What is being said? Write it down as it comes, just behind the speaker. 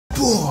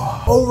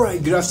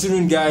Alright, good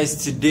afternoon guys.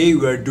 Today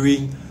we are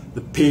doing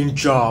the paint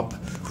job.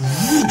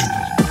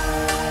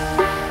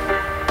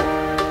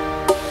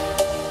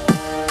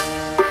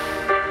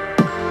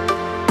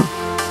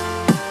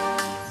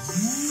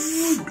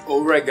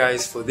 Alright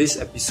guys, for this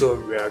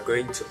episode we are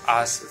going to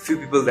ask a few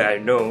people that I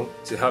know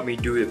to help me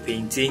do the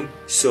painting.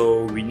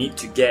 So we need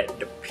to get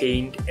the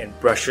paint and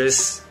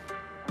brushes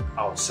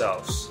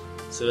ourselves.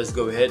 So let's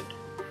go ahead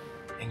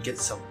and get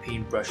some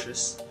paint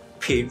brushes,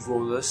 paint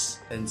rollers,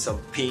 and some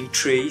paint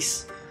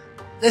trays.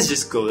 Let's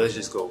just go. I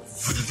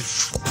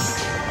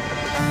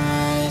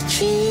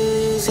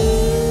choose you.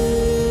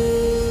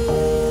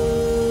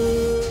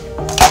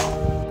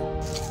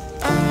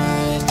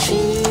 I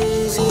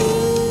choose you.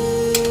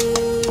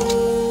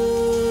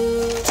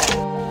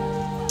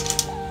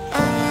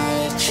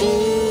 I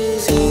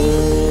choose you.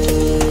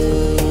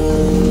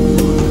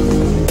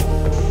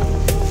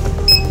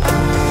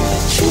 I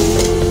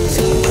choose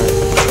you.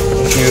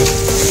 Thank you.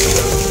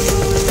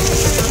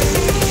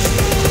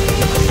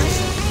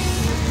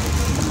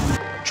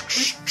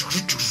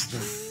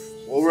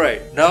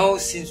 Alright, now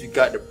since we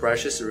got the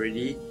brushes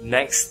already,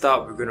 next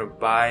up we're gonna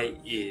buy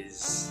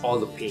is all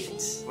the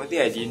paints. One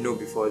thing I didn't know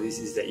before this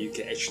is that you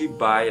can actually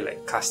buy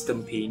like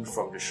custom paint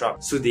from the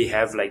shop. So they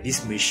have like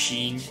this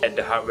machine at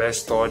the hardware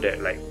store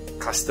that like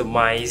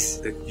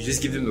customize you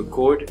just give them the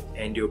code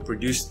and they'll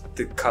produce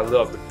the color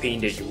of the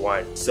paint that you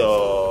want.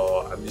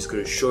 So I'm just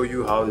gonna show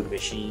you how the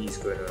machine is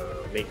gonna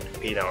make the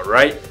paint out,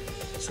 right?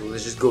 So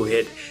let's just go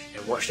ahead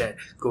and watch that.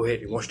 Go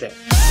ahead and watch that.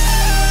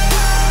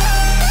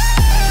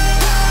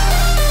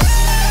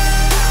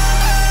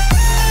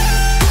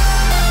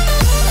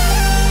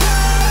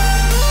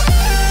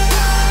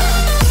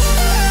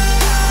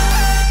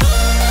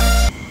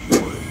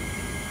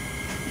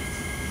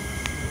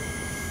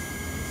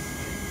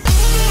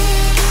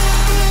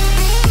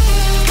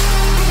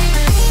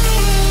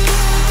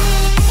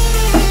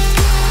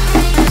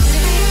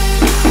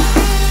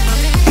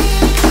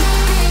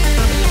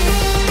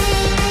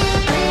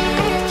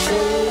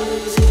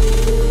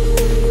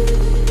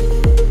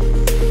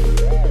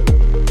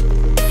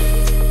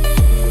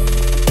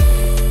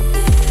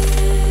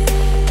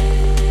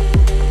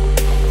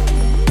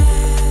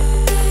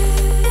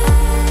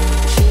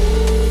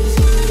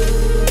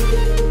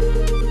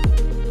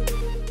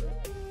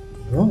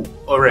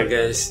 Alright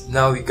guys,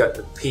 now we got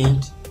the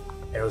paint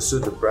and also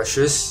the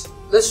brushes.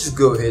 Let's just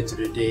go ahead to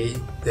the day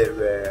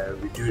that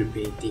we do the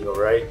painting,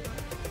 alright?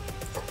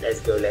 Let's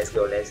go.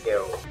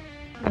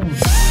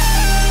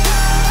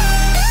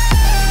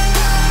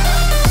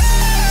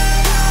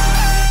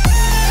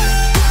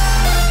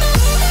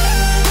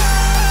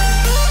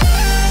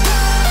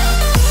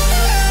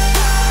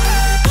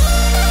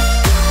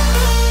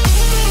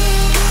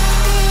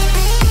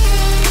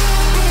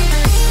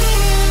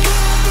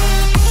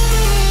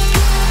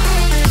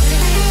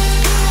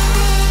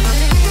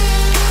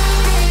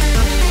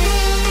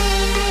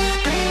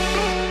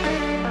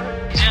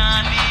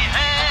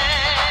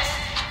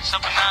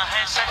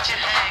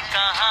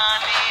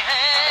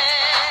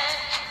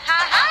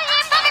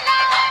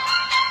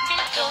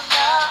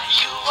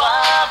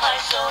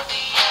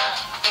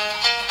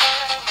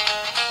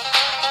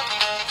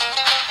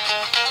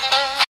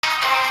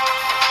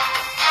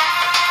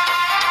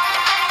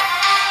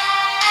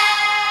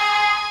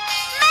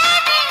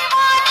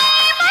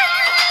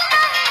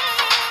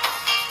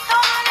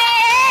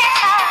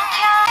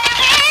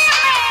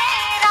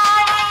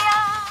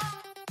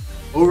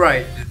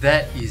 Alright,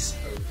 that is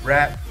a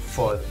wrap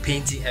for the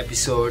painting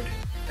episode.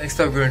 Next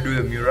time we're going to do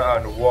the mural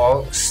on the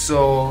wall.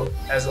 So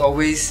as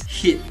always,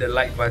 hit the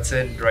like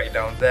button right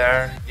down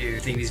there. If you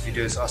think this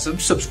video is awesome,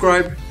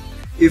 subscribe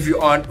if you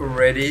aren't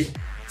already.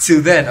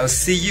 Till then, I'll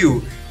see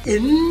you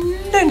in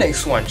the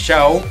next one.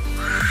 Ciao!